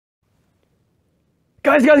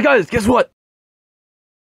Guys, guess what?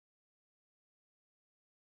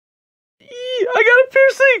 I got a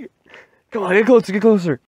piercing! Come on, get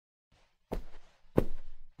closer.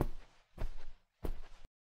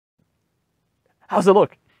 How's it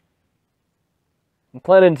look? I'm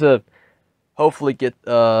planning to hopefully get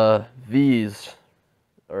these,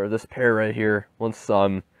 or this pair right here, once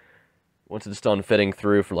it's done fitting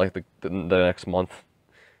through for like the next month.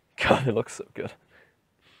 God, it looks so good.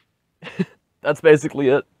 That's basically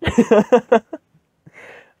it. I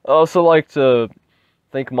also like to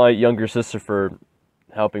thank my younger sister for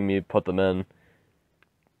helping me put them in.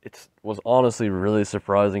 It was honestly really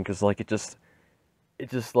surprising because like it just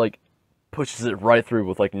like pushes it right through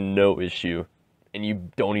with like no issue, and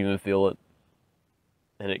you don't even feel it.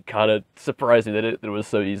 And it kind of surprised me that it was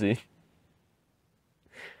so easy.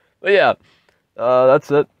 But yeah,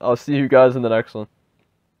 that's it. I'll see you guys in the next one.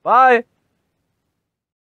 Bye!